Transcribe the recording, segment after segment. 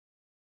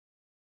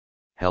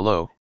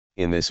Hello,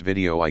 in this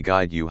video I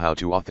guide you how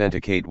to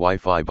authenticate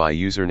Wi-Fi by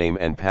username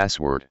and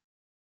password.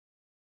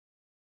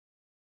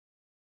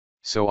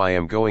 So I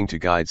am going to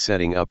guide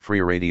setting up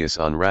FreeRadius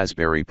on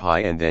Raspberry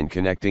Pi and then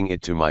connecting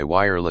it to my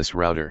wireless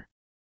router.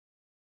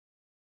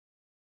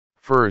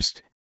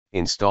 First,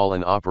 install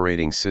an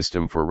operating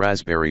system for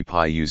Raspberry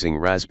Pi using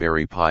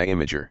Raspberry Pi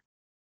Imager.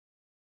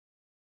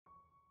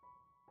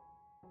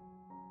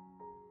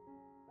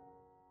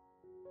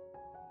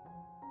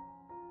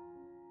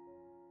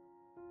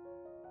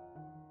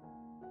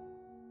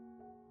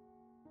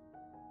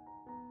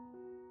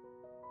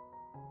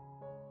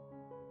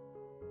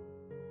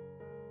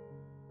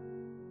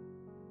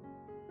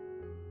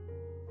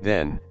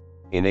 Then,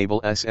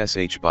 enable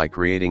SSH by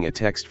creating a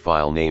text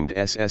file named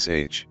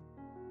SSH.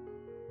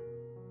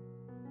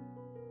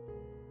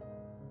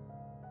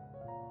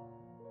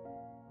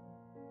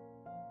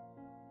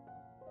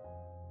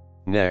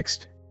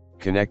 Next,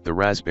 connect the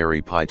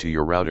Raspberry Pi to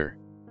your router.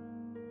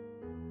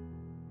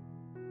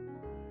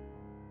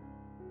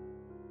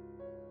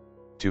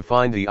 To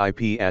find the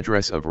IP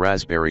address of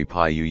Raspberry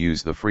Pi, you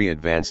use the free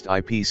advanced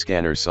IP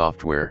scanner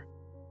software.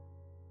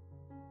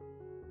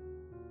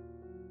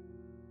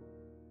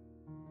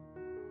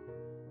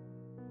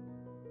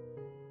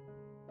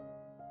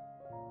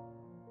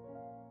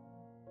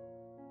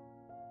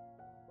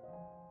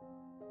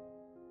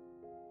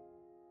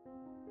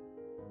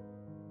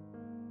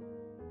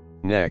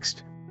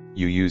 Next,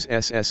 you use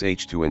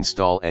SSH to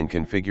install and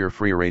configure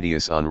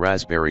FreeRadius on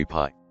Raspberry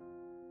Pi.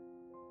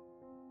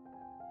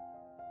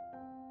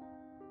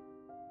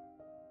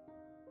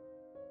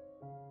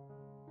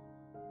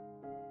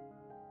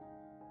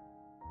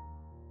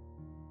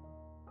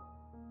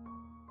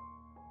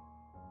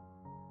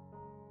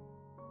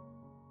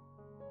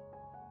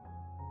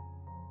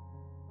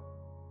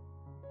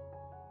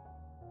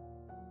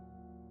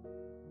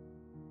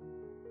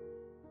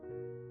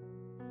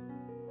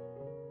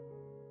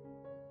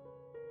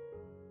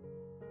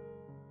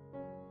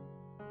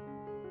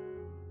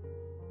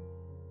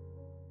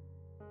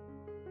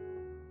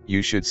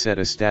 You should set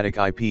a static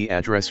IP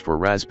address for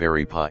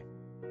Raspberry Pi.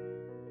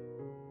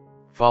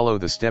 Follow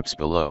the steps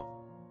below.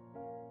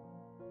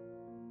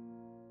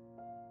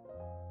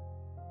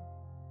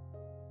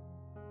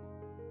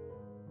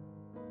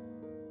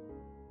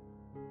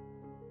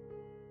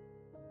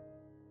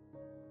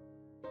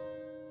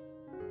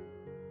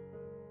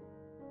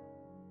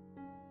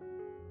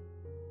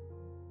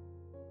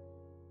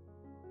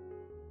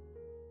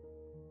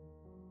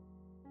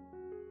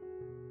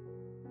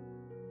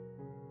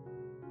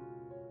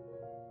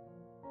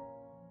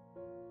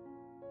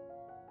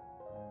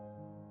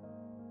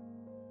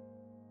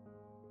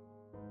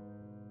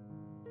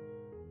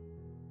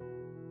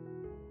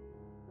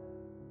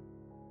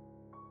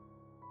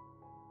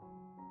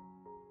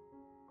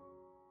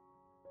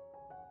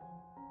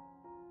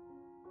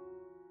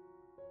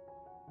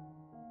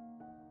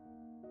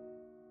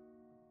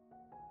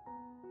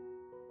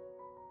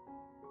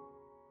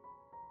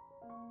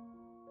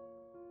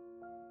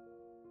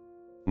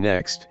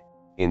 Next,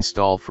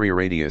 install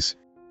FreeRadius,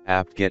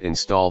 apt-get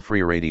install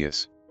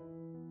FreeRadius.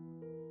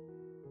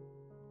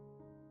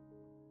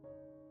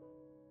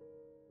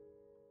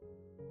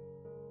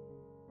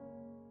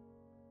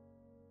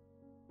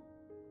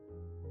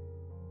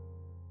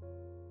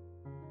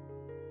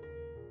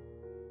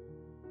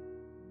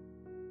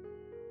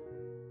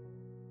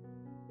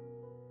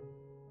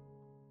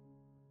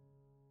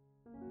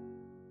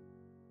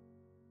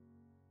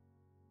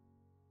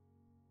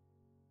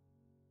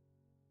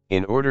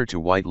 In order to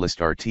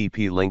whitelist our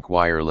TP-Link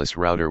wireless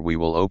router, we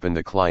will open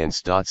the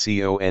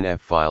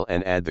clients.conf file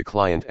and add the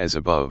client as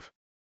above.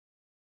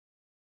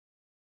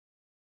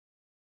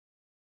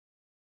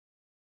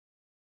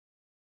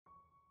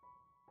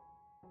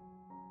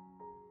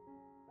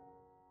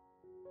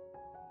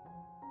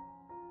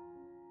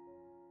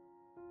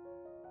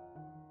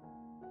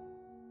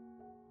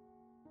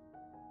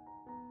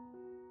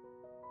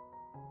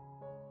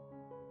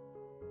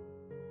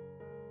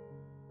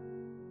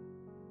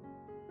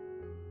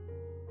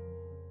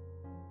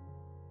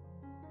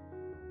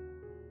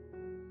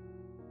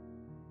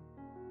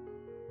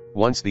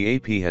 Once the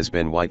AP has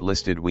been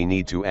whitelisted, we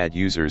need to add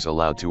users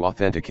allowed to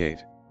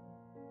authenticate.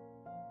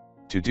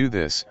 To do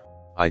this,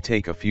 I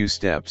take a few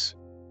steps.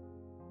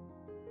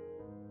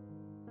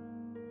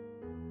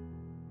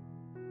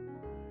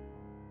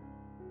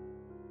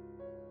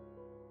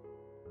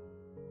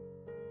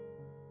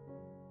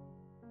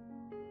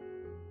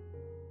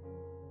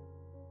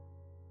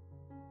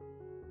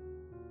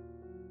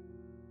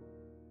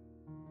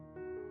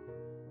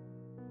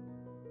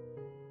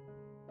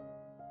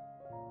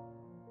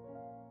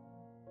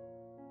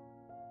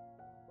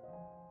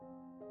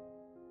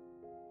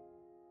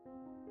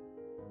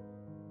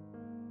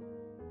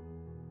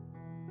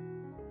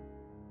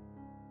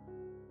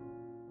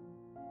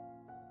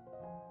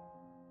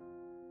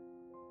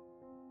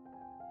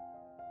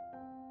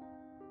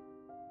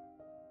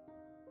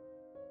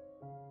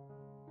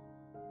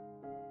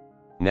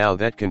 Now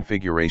that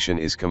configuration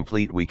is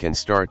complete, we can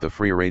start the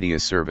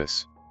FreeRadius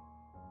service.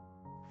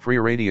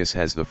 FreeRadius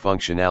has the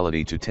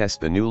functionality to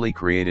test the newly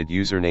created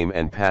username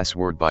and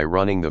password by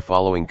running the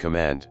following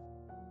command.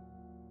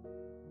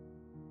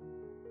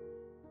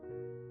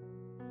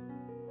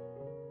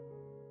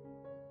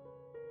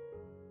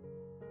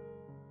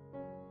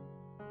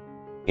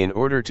 In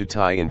order to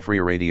tie in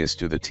FreeRadius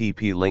to the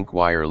TP-Link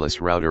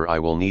wireless router, I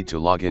will need to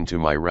log into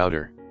my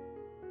router.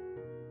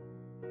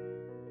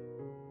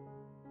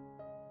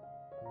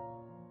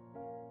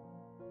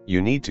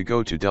 You need to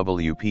go to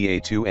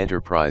WPA2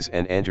 Enterprise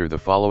and enter the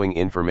following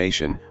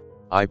information: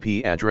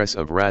 IP address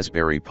of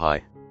Raspberry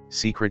Pi,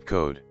 secret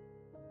code.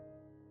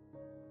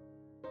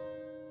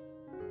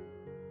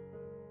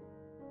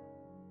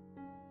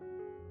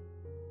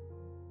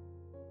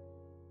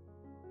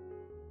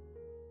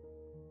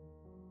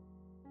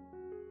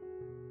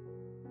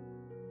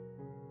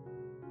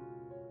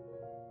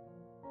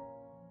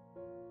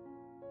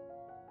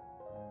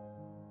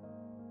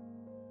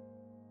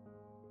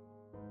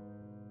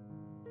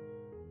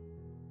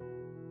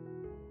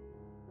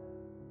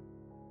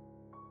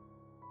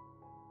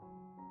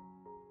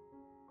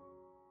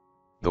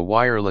 The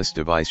wireless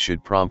device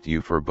should prompt you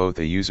for both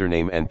a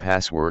username and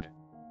password.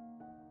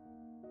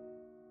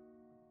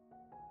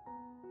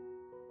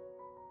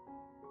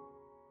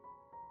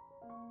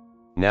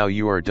 Now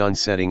you are done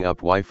setting up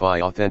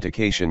Wi-Fi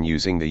authentication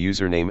using the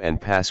username and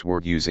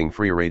password using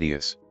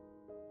FreeRadius.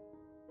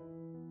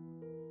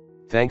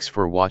 Thanks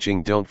for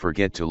watching. Don't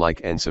forget to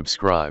like and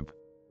subscribe.